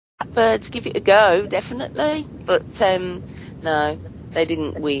blackbirds give it a go, definitely. But no, they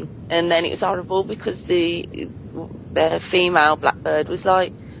didn't win. And then it was horrible because the female blackbird was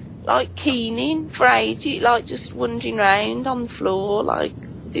like keening for ages, like just wandering round on the floor, like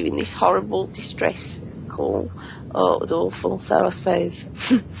doing this horrible distress call. Oh, it was awful. So I suppose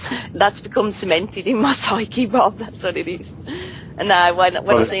that's become cemented in my psyche, Bob. That's what it is. And now when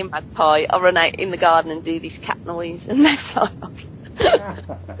I see a magpie, I run out in the garden and do this cat noise, and they fly off.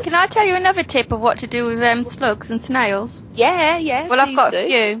 Can I tell you another tip of what to do with slugs and snails? Yeah. Well, I've got a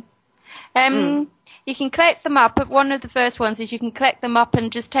few. You can collect them up. One of the first ones is you can collect them up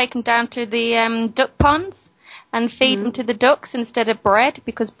and just take them down to the duck ponds and feed them to the ducks instead of bread,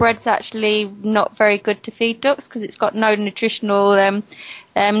 because bread's actually not very good to feed ducks because it's got no nutritional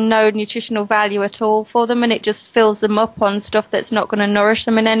value at all for them, and it just fills them up on stuff that's not going to nourish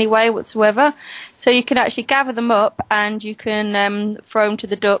them in any way whatsoever. So you can actually gather them up and you can throw them to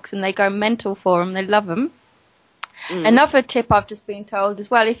the ducks, and they go mental for them. They love them. Another tip I've just been told as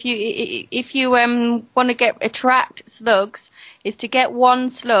well, if you want to attract slugs, is to get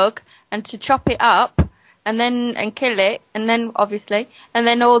one slug and to chop it up and kill it, and then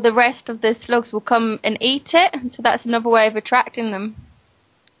all the rest of the slugs will come and eat it. So that's another way of attracting them.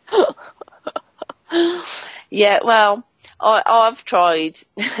 Yeah, well, I've tried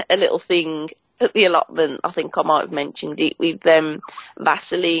a little thing at the allotment. I think I might have mentioned it with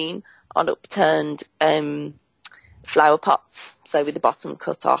Vaseline on upturned flower pots, so with the bottom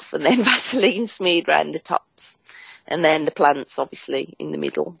cut off, and then Vaseline smeared around the tops, and then the plants obviously in the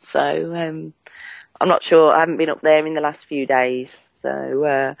middle. So I'm not sure. I haven't been up there in the last few days, so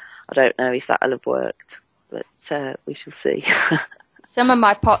I don't know if that'll have worked, but we shall see. Some of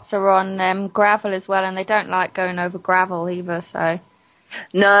my pots are on gravel as well, and they don't like going over gravel either. So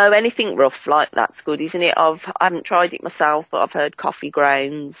no, anything rough like that's good, isn't it? I haven't tried it myself, but I've heard coffee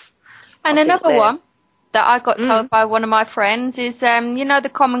grounds. And another one that I got told by one of my friends is,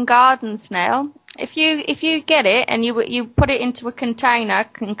 the common garden snail. If you get it and you put it into a container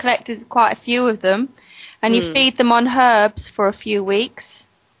and collected quite a few of them, and you feed them on herbs for a few weeks,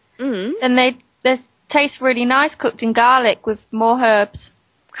 then they taste really nice cooked in garlic with more herbs.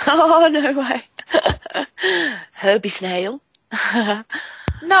 Oh, no way. Herby snail.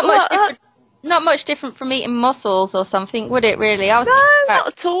 Not much different from eating mussels or something, would it really? No, not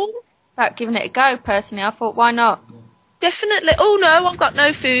at all. About giving it a go, personally. I thought, why not? Definitely. Oh, no, I've got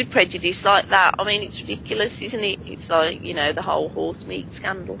no food prejudice like that. I mean, it's ridiculous, isn't it? It's like, the whole horse meat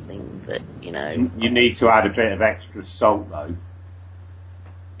scandal thing that, You need to add a bit of extra salt, though.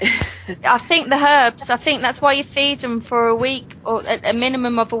 I think the herbs, that's why you feed them for a week, or a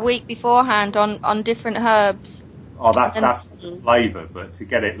minimum of a week beforehand on different herbs. Oh, that's flavour, but to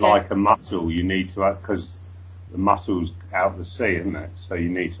get it like a mussel, you need to add, because the mussel's out of the sea, isn't it? So you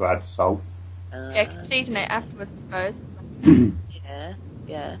need to add salt. You can season it afterwards, I suppose.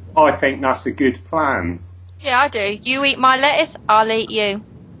 Yeah. I think that's a good plan. Yeah, I do. You eat my lettuce, I'll eat you.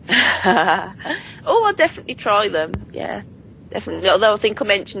 Oh, I'll definitely try them. Yeah, definitely. Although I think I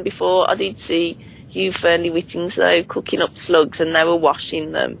mentioned before, I did see Hugh Fernley Whittings, though, cooking up slugs, and they were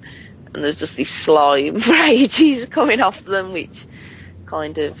washing them, and there's just this slime for ages coming off them, which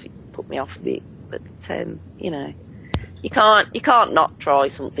kind of put me off a bit. But you can't not try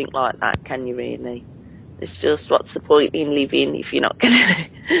something like that, can you? Really? It's just, what's the point in living if you're not going to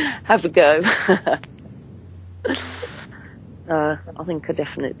have a go? I think I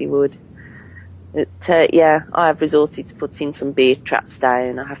definitely would. But I have resorted to putting some beer traps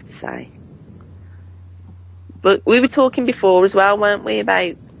down, I have to say. But we were talking before as well, weren't we,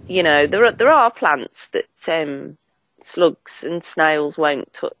 about there are plants that slugs and snails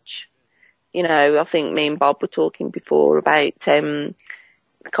won't touch. I think me and Bob were talking before about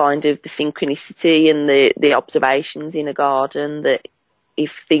kind of the synchronicity and the observations in a garden, that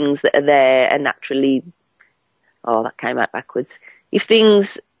if things that are there are naturally, that came out backwards. If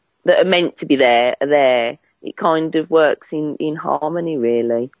things that are meant to be there are there, it kind of works in harmony,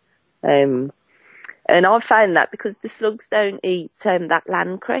 really. And I've found that because the slugs don't eat that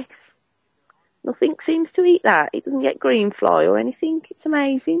land cress. Nothing seems to eat that. It doesn't get green fly or anything. It's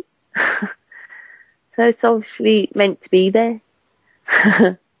amazing. So it's obviously meant to be there.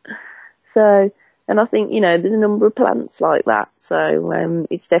 And I think, there's a number of plants like that. So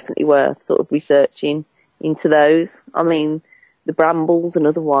it's definitely worth sort of researching into those. I mean, the bramble's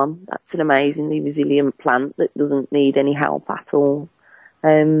another one. That's an amazingly resilient plant that doesn't need any help at all.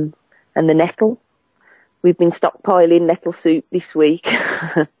 And the nettle. We've been stockpiling nettle soup this week.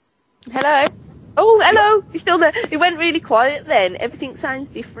 Hello. Oh, hello. You're still there. It went really quiet then. Everything sounds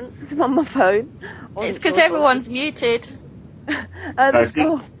different because I'm on my phone. It's because everyone's muted. That's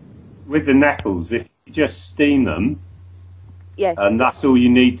cool. with the nettles, if you just steam them, Yes. and that's all you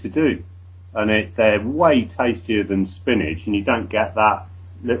need to do. And they're way tastier than spinach, and you don't get that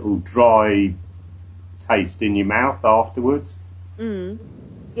little dry taste in your mouth afterwards. Mm.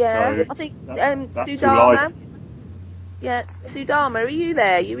 Yeah, So I think that's Sudama. Yeah, Sudama, are you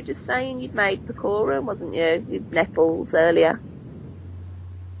there? You were just saying you'd made pakora, wasn't you, with nettles earlier?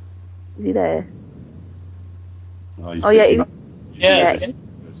 Is he there? He's Oh yeah, busy. Yeah,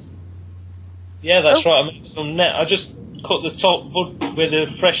 yeah, that's Oh. right. I made some I just cut the top bud where the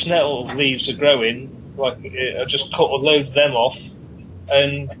fresh nettle leaves are growing. I just cut a load of them off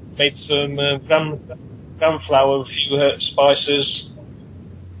and made some gram flour, a few spices,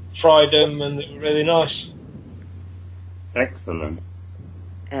 fried them, and they were really nice. Excellent.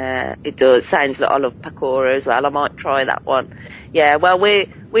 It does. Sounds like I love pakora as well. I might try that one. Yeah, well, we're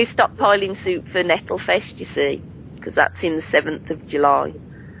stockpiling soup for Nettlefest, you see, because that's in the 7th of July.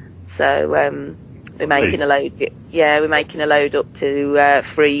 So we're making a load. Yeah, we're making a load up to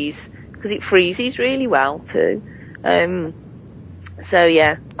freeze, because it freezes really well too. So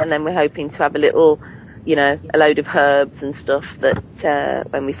yeah, and then we're hoping to have a little, you know, a load of herbs and stuff that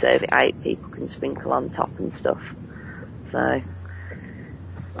when we serve it out, people can sprinkle on top and stuff. So.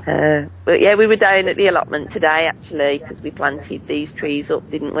 But yeah, we were down at the allotment today actually, because we planted these trees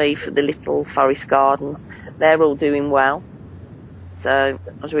up, didn't we, for the little forest garden. They're all doing well. So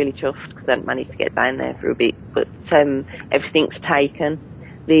I was really chuffed because I hadn't managed to get down there for a bit. But everything's taken.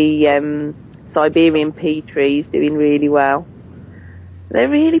 The Siberian pea tree's doing really well. They're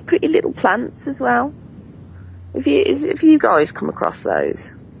really pretty little plants as well. Have you guys come across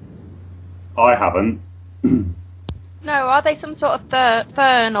those? I haven't. No, are they some sort of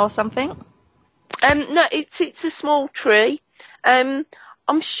fern or something? No, it's a small tree. I'm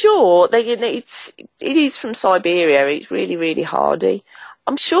sure it is from Siberia. It's really, really hardy.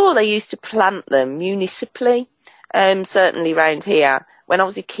 I'm sure they used to plant them municipally. Certainly around here. When I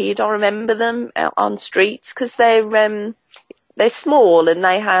was a kid, I remember them out on streets because they're small and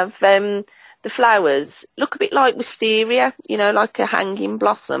they have the flowers look a bit like wisteria, you know, like a hanging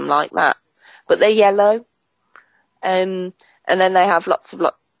blossom like that, but they're yellow. And then they have lots of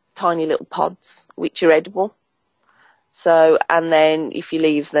tiny little pods which are edible. So, and then if you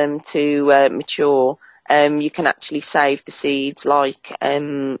leave them to mature, you can actually save the seeds like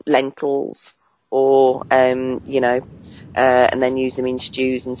lentils or you know, and then use them in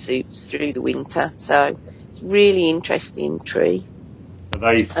stews and soups through the winter. So it's a really interesting tree. Are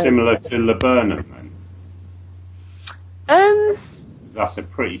they similar to laburnum then? That's a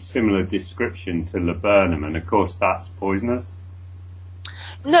pretty similar description to laburnum, and of course that's poisonous.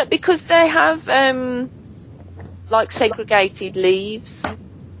 No, because they have like segregated leaves.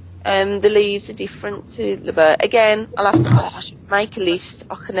 The leaves are different to laburnum. Again, I'll have to I should make a list.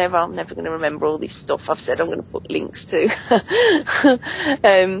 I'm never going to remember all this stuff I've said I'm going to put links to. But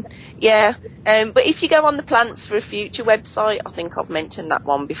if you go on the Plants for a Future website, I think I've mentioned that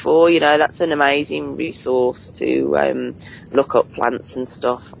one before, you know, that's an amazing resource to look up plants and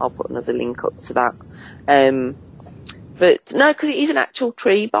stuff. I'll put another link up to that. But no, because it is an actual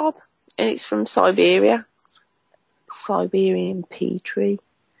tree, Bob, and it's from Siberia. Siberian pea tree.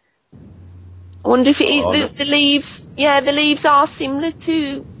 I wonder if it is, the leaves, the leaves are similar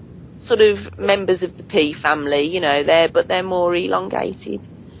to sort of members of the pea family, you know, but they're more elongated.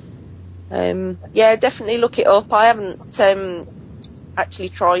 Definitely look it up. I haven't actually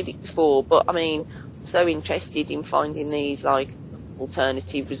tried it before, but I mean, I'm so interested in finding these like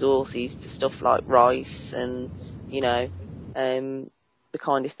alternative resources to stuff like rice and, you know, the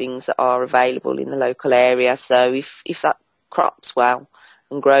kind of things that are available in the local area. So if that crops well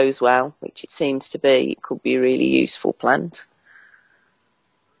and grows well, which it seems to be, it could be a really useful plant.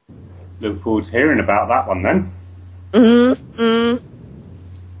 Look forward to hearing about that one then.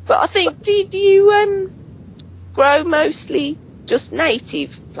 But I think, do you grow mostly just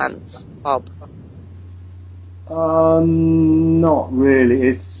native plants, Bob? Not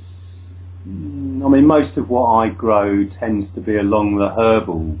really. Most of what I grow tends to be along the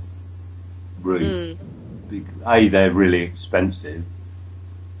herbal route. They're really expensive,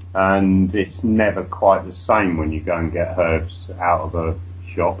 and it's never quite the same when you go and get herbs out of a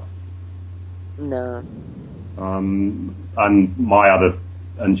shop. No. And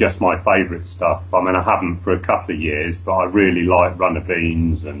just my favourite stuff. I mean, I haven't for a couple of years, but I really like runner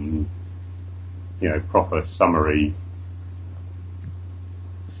beans and, you know, proper summery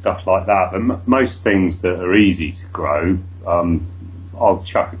stuff like that. But most things that are easy to grow, I'll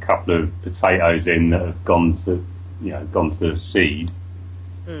chuck a couple of potatoes in that have gone to seed,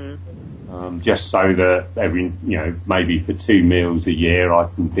 Just so that every, maybe for 2 meals a year I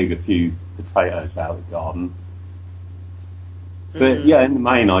can dig a few potatoes out of the garden. But yeah, in the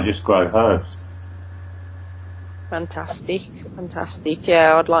main I just grow herbs. Fantastic.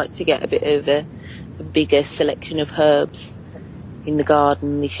 Yeah, I'd like to get a bit of a bigger selection of herbs in the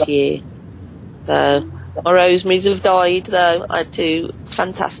garden this year. My rosemaries have died though. I had 2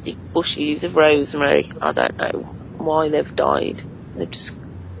 fantastic bushes of rosemary. I don't know why they've died. They've just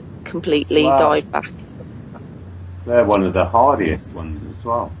completely died back. They're one of the hardiest ones as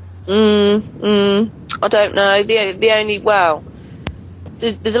well. I don't know. The only,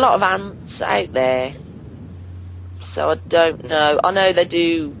 there's a lot of ants out there. So I don't know. I know they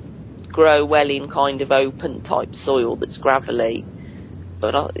do grow well in kind of open type soil that's gravelly,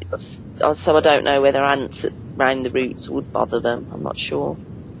 but so I don't know whether ants around the roots would bother them. I'm not sure.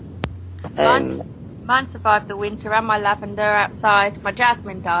 Mine survived the winter, and my lavender outside. My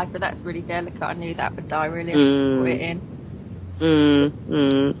jasmine died, but that's really delicate. I knew that would die really. I put it in.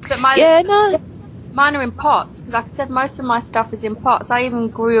 But mine are in pots, because like I said, most of my stuff is in pots. I even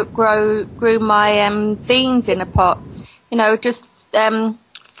grew my beans in a pot. Just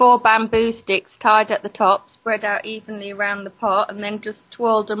 4 bamboo sticks tied at the top, spread out evenly around the pot, and then just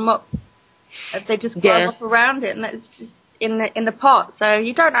twirled them up. They just grow up around it, and that's just in the pot. So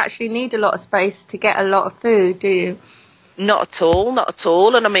you don't actually need a lot of space to get a lot of food, do you? Not at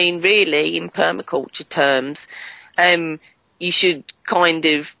all. And I mean, really, in permaculture terms, you should kind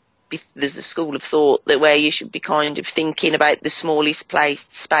of there's a school of thought that where you should be kind of thinking about the smallest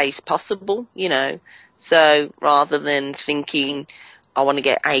space possible, So rather than thinking, I want to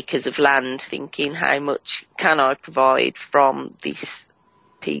get acres of land, thinking how much can I provide from this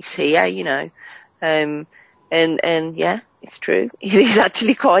piece here, And yeah, it's true. It is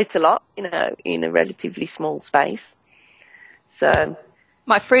actually quite a lot, in a relatively small space. So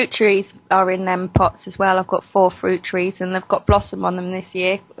my fruit trees are in them pots as well. I've got 4 fruit trees, and they've got blossom on them this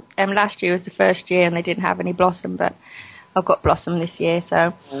year. Last year was the first year, and they didn't have any blossom, but I've got blossom this year.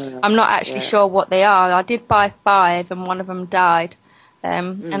 So I'm not actually sure what they are. I did buy 5, and one of them died,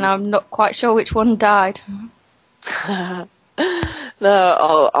 and I'm not quite sure which one died. No,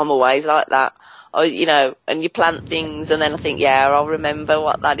 I'm always like that. And you plant things, and then I think, I'll remember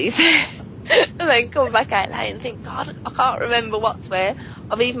what that is. And then come back out there and think, God, I can't remember what's where.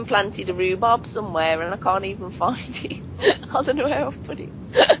 I've even planted a rhubarb somewhere and I can't even find it. I don't know where I've put it.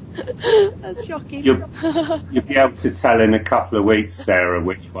 That's shocking. You'll be able to tell in a couple of weeks, Sarah,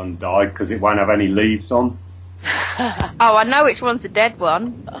 which one died, because it won't have any leaves on. Oh, I know which one's a dead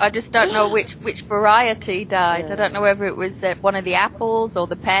one. I just don't know which variety died. I don't know whether it was one of the apples or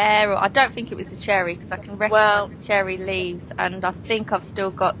the pear. I don't think it was the cherry, because I can recognise the cherry leaves, and I think I've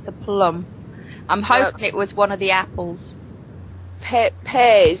still got the plum. I'm hoping it was one of the apples.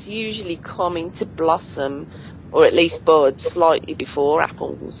 Pears usually come into blossom, or at least bud, slightly before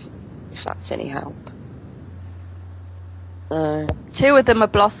apples, if that's any help. 2 of them are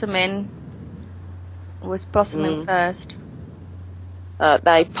blossoming. Was blossoming first.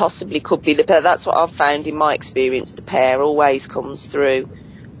 They possibly could be the pear. That's what I've found in my experience. The pear always comes through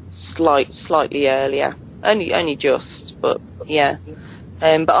slightly earlier, only just, but yeah.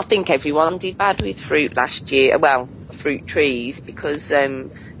 But I think everyone did bad with fruit last year. Well, fruit trees, because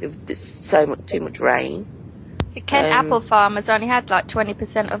there's too much rain. The Kent apple farmers only had like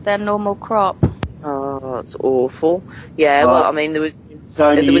 20% of their normal crop. Oh, that's awful. Yeah, well, I mean, there was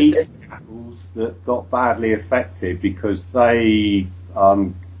apples that got badly affected because they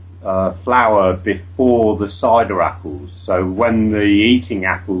flower before the cider apples. So when the eating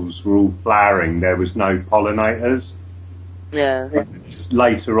apples were all flowering, there was no pollinators. Yeah.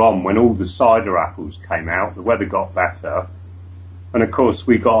 Later on, when all the cider apples came out, the weather got better. And of course,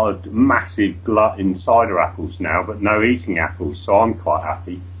 we got a massive glut in cider apples now, but no eating apples, so I'm quite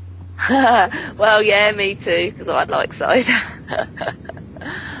happy. Well, yeah, me too, because I like cider.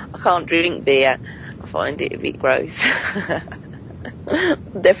 I can't drink beer. I find it a bit gross.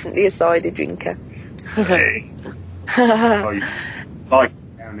 I'm definitely a cider drinker. Hey. Oh, you like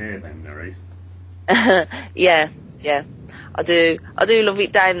it down here then, Maurice? Yeah. I do love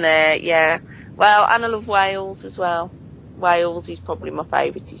it down there, yeah. Well, and I love Wales as well. Wales is probably my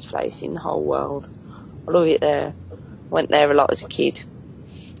favourite place in the whole world. I love it there. Went there a lot as a kid.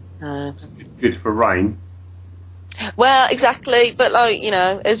 Good for rain. Well, exactly, but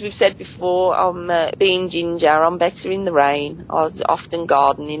as we've said before, I'm being ginger, I'm better in the rain. I often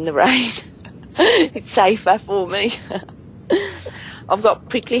garden in the rain. It's safer for me. I've got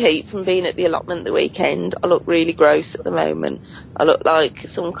prickly heat from being at the allotment the weekend. I look really gross at the moment. I look like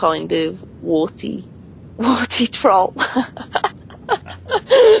some kind of warty troll.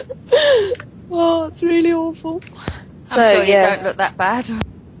 Oh, it's really awful. I'm sure you don't look that bad.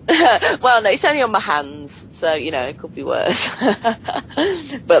 Well, no, it's only on my hands, so, you know, it could be worse.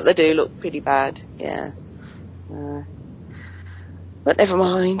 But they do look pretty bad, yeah. But never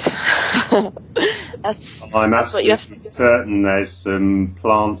mind. that's what you have to do. Certain there's some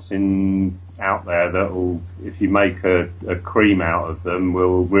plants out there that will, if you make a cream out of them,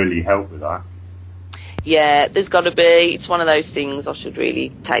 will really help with that. Yeah, there's got to be. It's one of those things I should really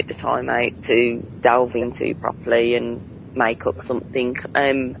take the time out to delve into properly and make up something.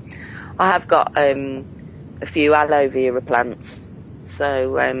 I have got a few aloe vera plants,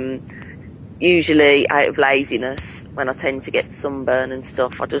 so usually out of laziness, when I tend to get sunburn and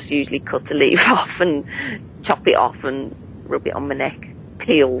stuff, I just usually cut a leaf off and chop it off and rub it on my neck,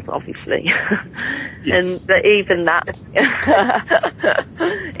 peeled obviously. Yes. And even that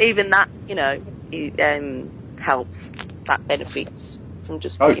you know, helps. That benefits from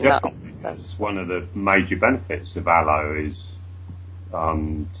just putting that on. So. It's one of the major benefits of aloe is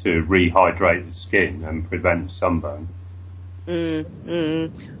to rehydrate the skin and prevent sunburn.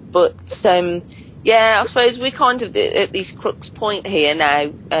 But yeah, I suppose we're kind of at this crux point here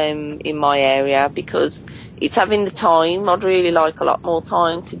now in my area, because it's having the time. I'd really like a lot more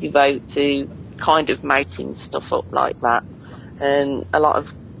time to devote to kind of making stuff up like that and a lot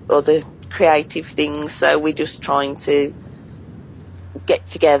of other creative things. So we're just trying to get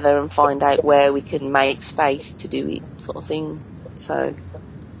together and find out where we can make space to do it, sort of thing. So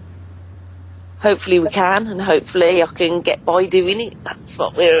hopefully we can, and hopefully I can get by doing it. That's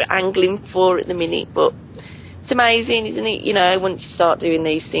what we're angling for at the minute. But it's amazing, isn't it? You know, once you start doing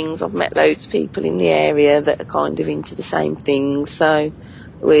these things, I've met loads of people in the area that are kind of into the same things. So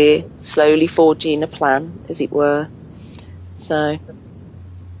we're slowly forging a plan, as it were. So.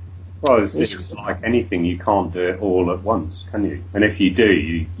 Well, it's like anything, you can't do it all at once, can you? And if you do,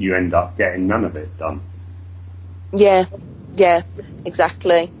 you end up getting none of it done. Yeah,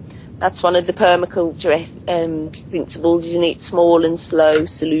 exactly. That's one of the permaculture principles, isn't it? Small and slow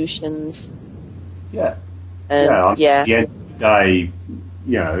solutions. Yeah. Yeah. At the end of the day,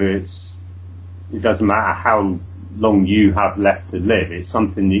 you know, it doesn't matter how long you have left to live. It's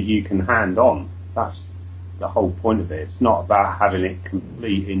something that you can hand on. That's the whole point of it. It's not about having it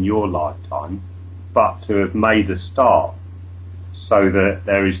complete in your lifetime, but to have made a start so that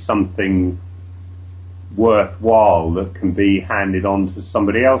there is something worthwhile that can be handed on to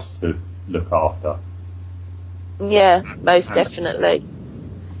somebody else to look after. Yeah, most definitely.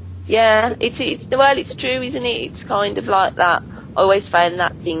 Yeah, it's true, isn't it? It's kind of like that. I always found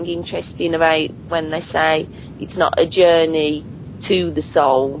that thing interesting about when they say it's not a journey to the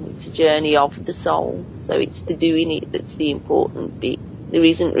soul, it's a journey of the soul. So it's the doing it that's the important bit. There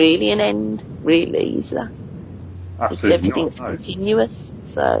isn't really an end, really, is there? Absolutely. Everything's continuous.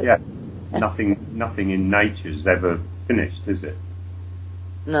 So yeah. Nothing in nature's ever finished, is it?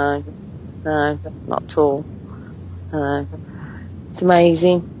 No, not at all. It's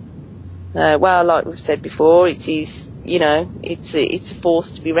amazing. Well, like we've said before, it is, you know, it's a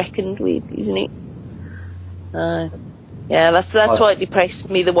force to be reckoned with, isn't it? Yeah, that's why it depressed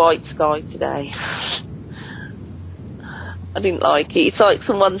me, the white sky today. I didn't like it. It's like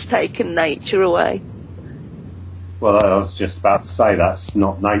someone's taken nature away. Well, I was just about to say that's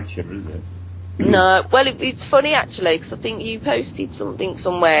not nature, is it? No, well, it's funny actually, because I think you posted something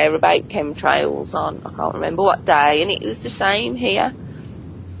somewhere about chemtrails on, I can't remember what day, and it was the same here.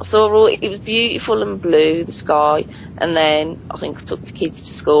 I saw it was beautiful and blue, the sky, and then I think I took the kids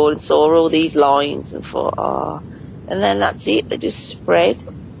to school and saw all these lines and thought, and then that's it, they just spread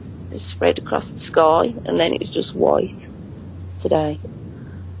across the sky, and then it was just white today.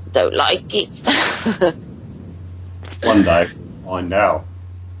 Don't like it. One day we'll find out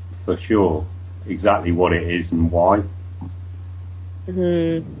for sure exactly what it is and why.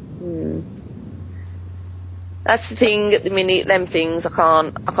 That's the thing at the minute. Them things I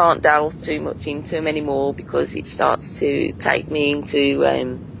can't delve too much into them anymore, because it starts to take me into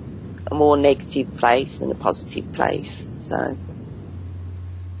a more negative place than a positive place. So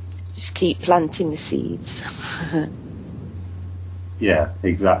just keep planting the seeds. Yeah,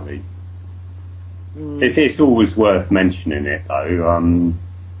 exactly. It's always worth mentioning it though,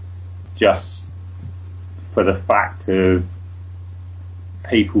 just for the fact of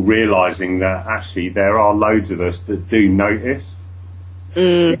people realising that actually there are loads of us that do notice.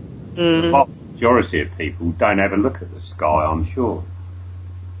 The vast majority of people don't ever look at the sky, I'm sure.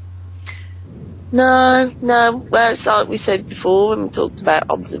 No. Well, it's like we said before when we talked about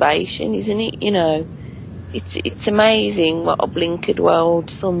observation, isn't it? You know, it's amazing what a blinkered world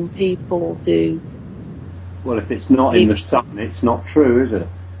some people do. Well, if it's not in the sun, it's not true, is it?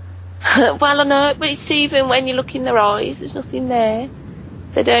 Well, I know, but it's even when you look in their eyes, there's nothing there.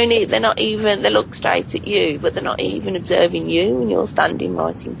 They look straight at you, but they're not even observing you when you're standing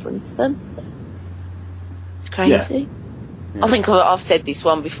right in front of them. It's crazy. Yeah. I think I've said this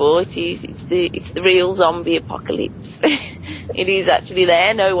one before. It's the real zombie apocalypse. It is actually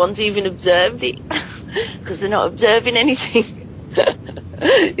there. No one's even observed it because they're not observing anything.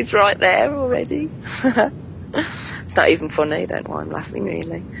 It's right there already. It's not even funny. Don't know why I'm laughing,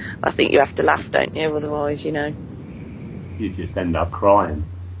 really. I think you have to laugh, don't you? Otherwise, you just end up crying.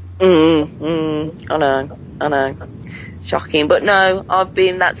 I know. Shocking. But no,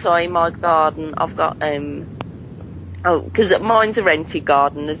 that's why in my garden I've got, because mine's a rented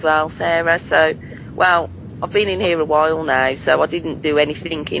garden as well, Sarah. So, I've been in here a while now, so I didn't do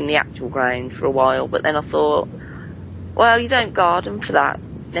anything in the actual ground for a while. But then I thought, well, you don't garden for that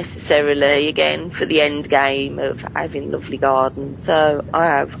necessarily, again, for the end game of having a lovely garden. So I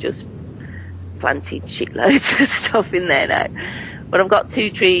have just planted shitloads of stuff in there now. But I've got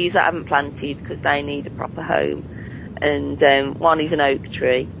 2 trees that I haven't planted because they need a proper home. And one is an oak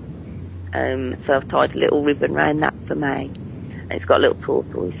tree. So I've tied a little ribbon around that for May. And it's got a little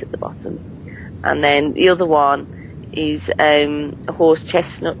tortoise at the bottom. And then the other one is a horse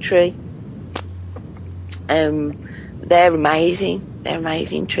chestnut tree. They're amazing. They're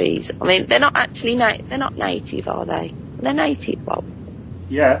amazing trees. I mean, they're not actually they're not native, are they? They're native, Bob.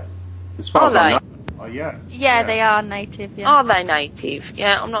 Yeah. As far as I know. Oh, yeah, they are native. Yeah. Are they native?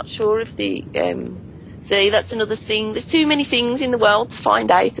 Yeah, I'm not sure if the. See, that's another thing. There's too many things in the world to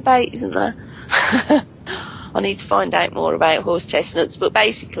find out about, isn't there? I need to find out more about horse chestnuts. But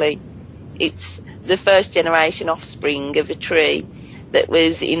basically, it's the first generation offspring of a tree that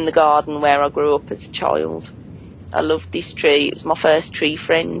was in the garden where I grew up as a child. I loved this tree. It was my first tree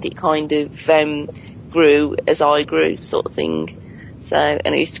friend. It kind of grew as I grew, sort of thing. So,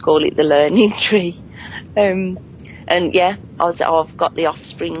 and I used to call it the learning tree. And yeah, I've got the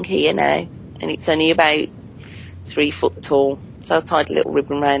offspring here now, and it's only about 3 foot tall. So I tied a little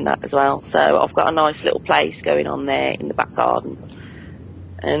ribbon around that as well. So I've got a nice little place going on there in the back garden.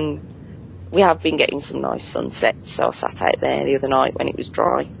 And we have been getting some nice sunsets. So I sat out there the other night when it was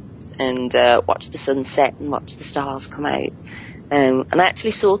dry and watched the sunset and watched the stars come out. And I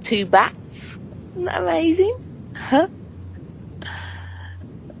actually saw 2 bats. Isn't that amazing? Huh?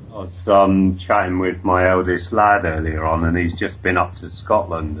 I was chatting with my eldest lad earlier on, and he's just been up to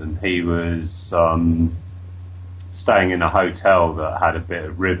Scotland, and he was staying in a hotel that had a bit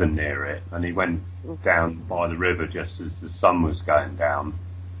of river near it, and he went down by the river just as the sun was going down,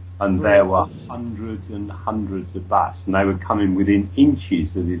 and there were hundreds and hundreds of bats, and they were coming within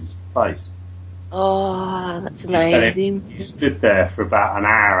inches of his face. Oh, that's amazing. He stood there for about an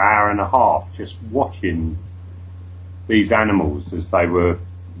hour and a half, just watching these animals as they were,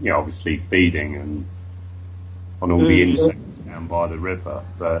 obviously feeding and on all the insects down by the river.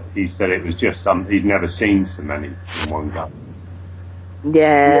 But he said it was just, he'd never seen so many in one go.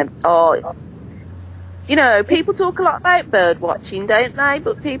 Yeah. Oh, people talk a lot about bird watching, don't they?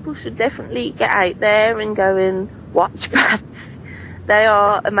 But people should definitely get out there and go and watch bats. They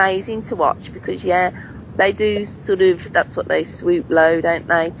are amazing to watch because, they do sort of, that's what they swoop low, don't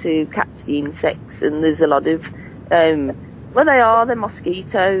they, to catch the insects. And there's a lot of, they're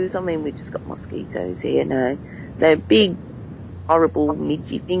mosquitoes. I mean, we've just got mosquitoes here now. They're big, horrible,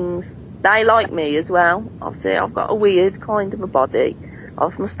 midgy things. They like me as well. I've got a weird kind of a body. I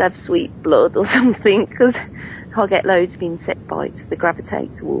must have sweet blood or something because I get loads of insect bites that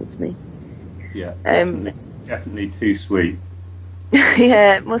gravitate towards me. Yeah, definitely too sweet.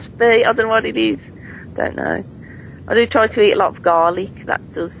 Yeah, it must be. I don't know what it is. Don't know. I do try to eat a lot of garlic.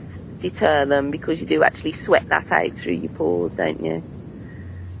 That does deter them because you do actually sweat that out through your pores, don't you?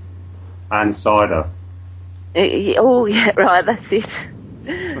 And cider. Oh, yeah, right, that's it.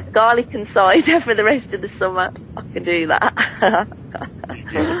 Garlic and cider for the rest of the summer. I can do that. You'd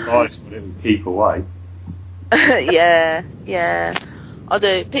be surprised what it would keep away. Yeah. I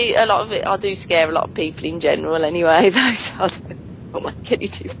do. A lot of it, I do scare a lot of people in general anyway, though, so I don't make any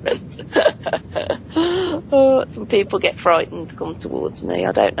difference. Some people get frightened to come towards me.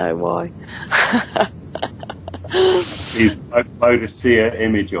 I don't know why. He's Bodhisattva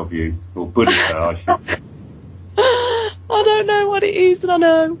image of you, or Buddha, I should say. I don't know what it is, and I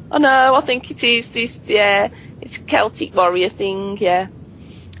know, I think it is this, it's a Celtic warrior thing, yeah.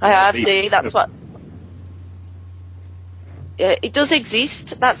 I have seen, that's what... Yeah, it does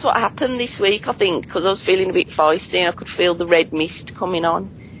exist. That's what happened this week, I think, because I was feeling a bit feisty and I could feel the red mist coming on.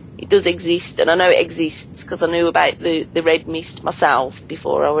 It does exist, and I know it exists because I knew about the red mist myself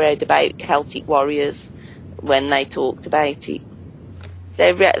before I read about Celtic warriors when they talked about it.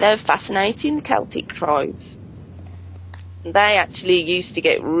 They're fascinating, the Celtic tribes. They actually used to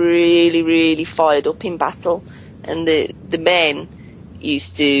get really, really fired up in battle, and the men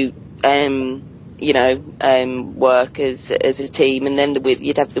used to, work as a team, and then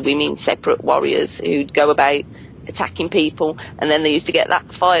you'd have the women separate warriors who'd go about attacking people, and then they used to get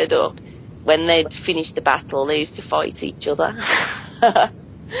that fired up. When they'd finished the battle, they used to fight each other.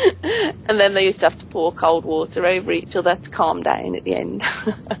 And then they used to have to pour cold water over each other to calm down at the end.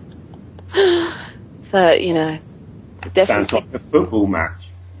 So, definitely. Sounds like a football match.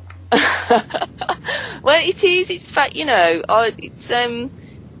 Well, it is. It's fact, well,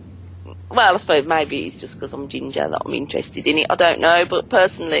 I suppose maybe it's just because I'm ginger that I'm interested in it. I don't know, but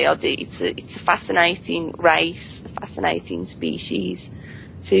personally, I do. It's a fascinating race, a fascinating species.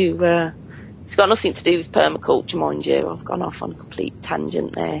 It's got nothing to do with permaculture, mind you. I've gone off on a complete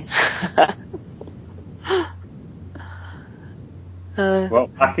tangent there. Well,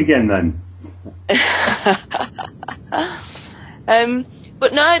 back again then.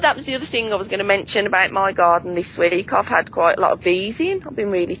 But no, that was the other thing I was going to mention about my garden this week. I've had quite a lot of bees in. I've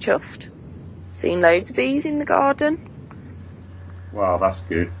been really chuffed. Seen loads of bees in the garden. Wow, that's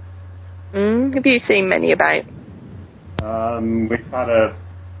good. Have you seen many about? We've had a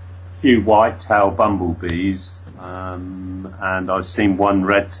few white-tailed bumblebees, and I've seen one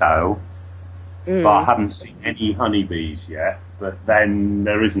red-tail, but I haven't seen any honeybees yet. But then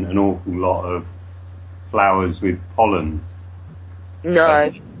there isn't an awful lot of flowers with pollen.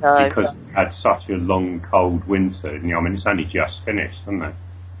 No. Because we had such a long, cold winter. It's only just finished, isn't it?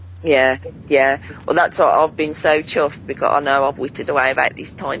 Yeah. Well, that's what I've been so chuffed, because I know I've whittled away about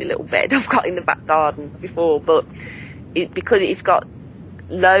this tiny little bed I've got in the back garden before, but because it's got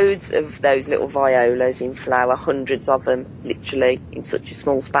loads of those little violas in flower, hundreds of them, literally, in such a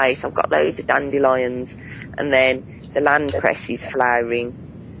small space. I've got loads of dandelions, and then the land cress is flowering.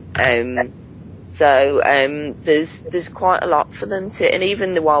 So there's quite a lot for them to, and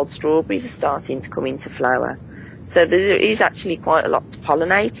even the wild strawberries are starting to come into flower. So there is actually quite a lot to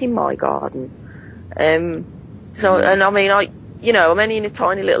pollinate in my garden. I'm only in a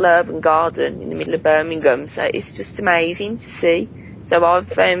tiny little urban garden in the middle of Birmingham, so it's just amazing to see. So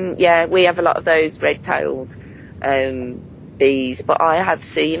we have a lot of those red-tailed bees, but I have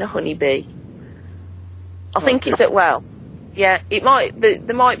seen a honeybee. I think it's there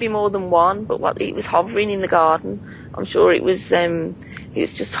might be more than one, but it was hovering in the garden. I'm sure it was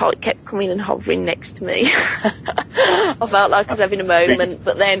just hot. It kept coming and hovering next to me. I felt like I was having a moment,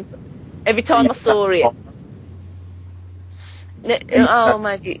 but then every time I saw it,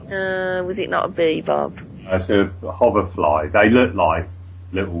 maybe was it not a bee, Bob? It's a hoverfly. They look like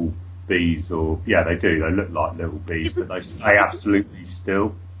little bees, they do. They look like little bees, but they stay absolutely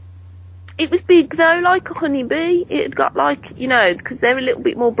still. It was big though, like a honeybee. It had got because they're a little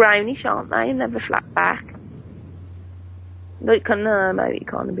bit more brownish, aren't they? And they're a flat back. Maybe it can't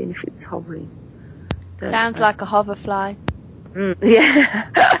have been if it's hovering. Sounds like a hoverfly. Yeah.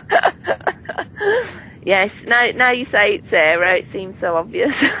 Yes. Now you say it's Sarah, it seems so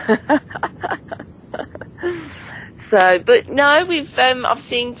obvious. But no, I've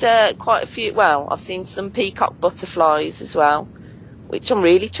seen quite a few. Well, I've seen some peacock butterflies as well, which I'm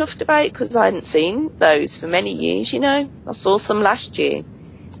really chuffed about, because I hadn't seen those for many years. I saw some last year,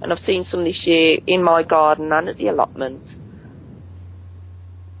 and I've seen some this year in my garden and at the allotment.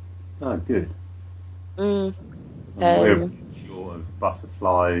 Oh, good. We're short of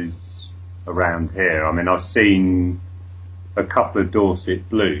butterflies around here. I've seen a couple of Dorset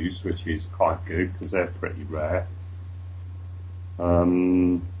blues, which is quite good because they're pretty rare.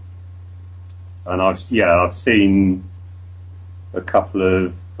 And I've seen a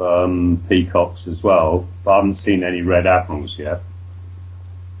couple of peacocks as well, but I haven't seen any red admirals yet.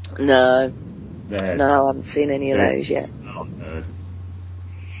 No, I haven't seen any of those yet.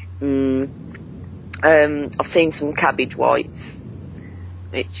 I've seen some cabbage whites,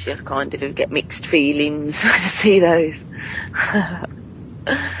 which I kind of get mixed feelings when I see those.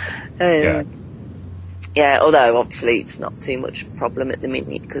 Although obviously it's not too much of a problem at the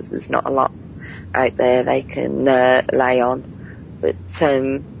minute because there's not a lot out there they can lay on. But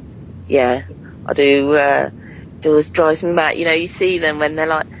I do. It always drives me mad. You see them when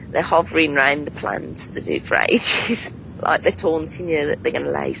they're hovering around the plant. They do for ages. Like they're taunting you that they're going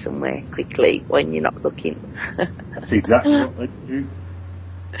to lay somewhere quickly when you're not looking. That's exactly what they do.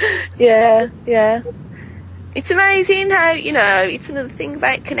 Yeah. It's amazing how, it's another thing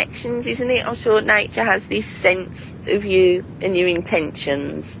about connections, isn't it? I'm sure nature has this sense of you and your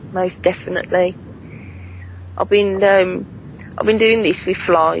intentions, most definitely. I've been doing this with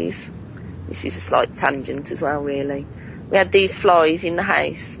flies. this is a slight tangent as well, really. We had these flies in the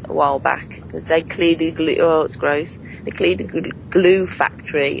house a while back because they cleared a glue. Oh, it's gross. They cleared a glue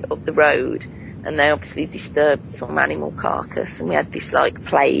factory up the road, and they obviously disturbed some animal carcass. And we had this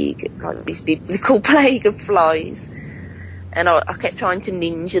plague, this biblical plague of flies. And I kept trying to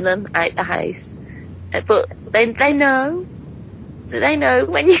ninja them out the house, but they know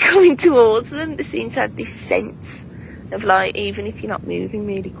when you're coming towards them. They seem to have this sense of even if you're not moving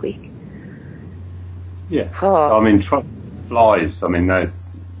really quick. Yeah. Oh. I mean, flies, I mean,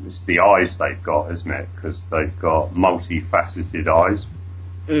 it's the eyes they've got, isn't it? Because they've got multifaceted eyes.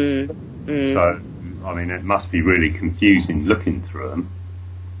 So, I mean, it must be really confusing looking through them.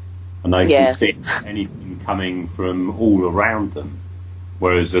 And they can see anything coming from all around them.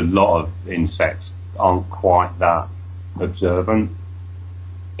 Whereas a lot of insects aren't quite that observant.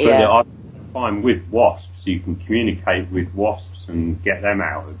 But I find with wasps, you can communicate with wasps and get them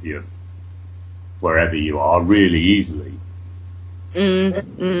out of you wherever you are really easily.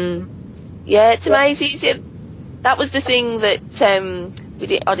 Yeah, it's amazing. That was the thing that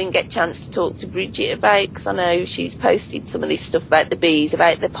I didn't get a chance to talk to Bridget about, because I know she's posted some of this stuff about the bees,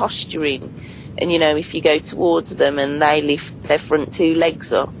 about their posturing. And, if you go towards them and they lift their front two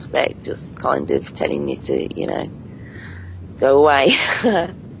legs up, they're just kind of telling you to, go away.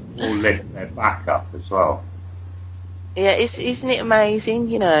 Or lift their back up as well. Yeah, isn't it amazing,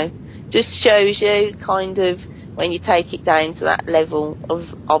 Just shows you kind of, when you take it down to that level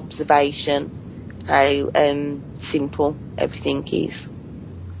of observation, how simple everything is.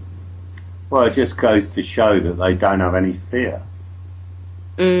 Well, it just goes to show that they don't have any fear.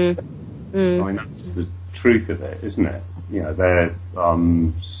 I mean, that's the truth of it, isn't it? Their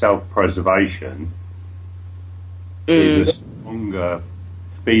self-preservation is a stronger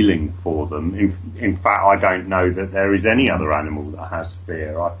feeling for them. In fact, I don't know that there is any other animal that has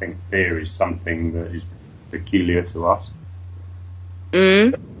fear. I think fear is something that is peculiar to us.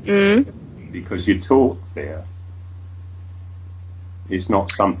 Because you're taught fear. It's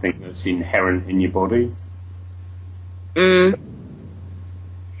not something that's inherent in your body.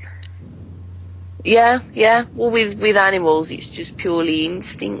 Yeah. Well, with animals, it's just purely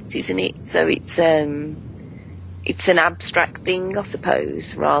instinct, isn't it? So it's an abstract thing, I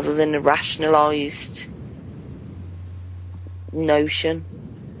suppose, rather than a rationalised notion.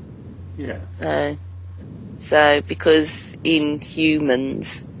 Yeah. So, because in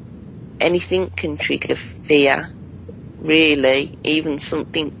humans, anything can trigger fear, really, even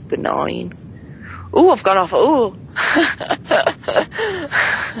something benign. Oh, I've gone off. Oh.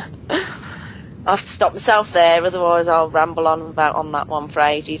 I have to stop myself there, otherwise I'll ramble on that one for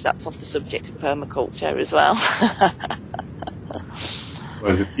ages. That's off the subject of permaculture as well.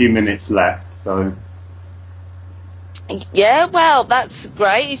 There's a few minutes left, so... Yeah, well, that's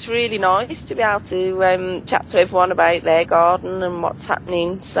great. It's really nice to be able to chat to everyone about their garden and what's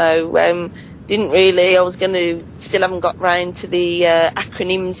happening. So, still haven't got round to the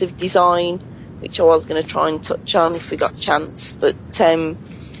acronyms of design, which I was going to try and touch on if we got a chance. But,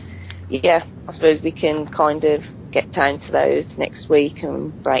 yeah, I suppose we can kind of get down to those next week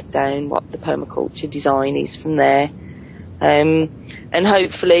and break down what the permaculture design is from there. And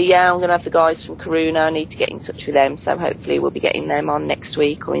hopefully, I'm going to have the guys from Karuna. I need to get in touch with them, so hopefully we'll be getting them on next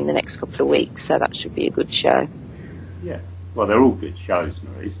week or in the next couple of weeks, so that should be a good show. Yeah, well, they're all good shows,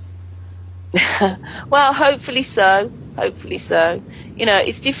 Maurice. Well, hopefully so.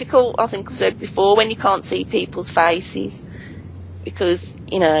 It's difficult, I think I've said before, when you can't see people's faces, because,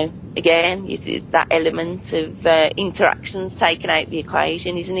 again, that element of interactions taken out of the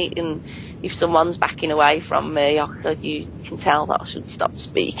equation, isn't it? And if someone's backing away from me, you can tell that I should stop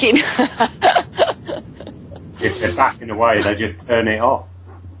speaking. If they're backing away, they just turn it off.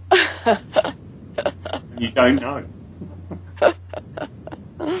 You don't know.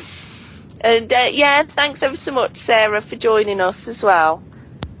 And thanks ever so much, Sarah, for joining us as well.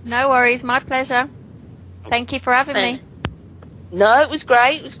 No worries, my pleasure. Thank you for having me. No, it was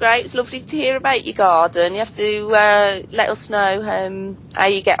great. It was lovely to hear about your garden. You have to let us know how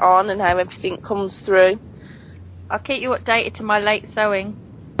you get on and how everything comes through. I'll keep you updated to my late sowing.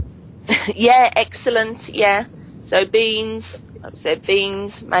 Yeah, excellent. Yeah. So beans, like I said,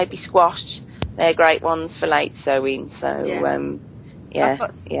 maybe squash. They're great ones for late sowing. So I've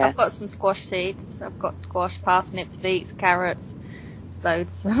got some squash seeds. I've got squash, parsnips, beets, carrots, loads,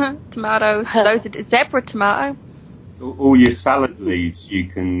 tomatoes, loads of zebra tomato. All your salad leaves you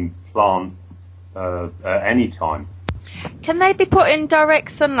can plant at any time. Can they be put in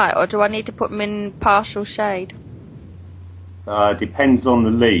direct sunlight, or do I need to put them in partial shade? Depends on the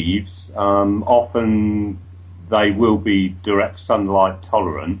leaves. Often they will be direct sunlight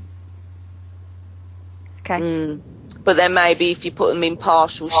tolerant, Okay. But then maybe if you put them in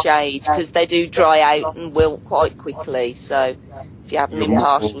partial shade, because they do dry out and wilt quite quickly. So if you have them in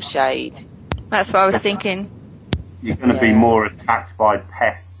partial shade, That's what I was thinking. You're going to be more attacked by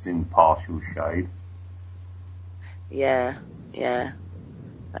pests in partial shade. yeah.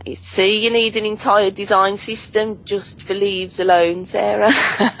 See, you need an entire design system just for leaves alone, Sarah.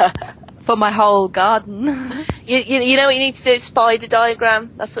 For my whole garden. You know what you need to do? Spider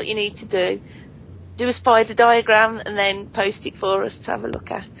diagram. That's what you need to do. Do a spider diagram and then post it for us to have a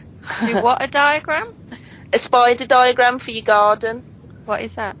look at. Do what, a diagram? A spider diagram for your garden. What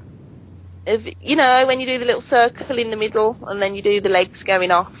is that? You know, when you do the little circle in the middle and then you do the legs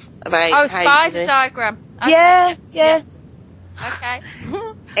going off. About how spider diagram. Okay. Yeah. Okay.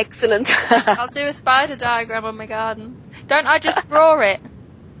 Excellent. I'll do a spider diagram on my garden. Don't I just draw it?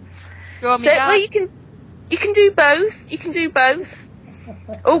 Draw me garden? Well, you can do both. You can do both.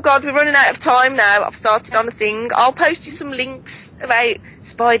 Oh God, we're running out of time now. I've started on a thing. I'll post you some links about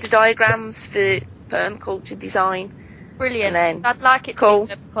spider diagrams for permaculture design. Brilliant. And then, I'd like it cool.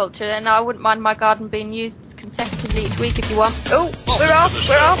 to be permaculture, and I wouldn't mind my garden being used consecutively each week if you want. Oh, we're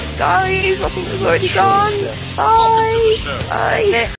off, guys. I think we've already gone. Bye. Bye.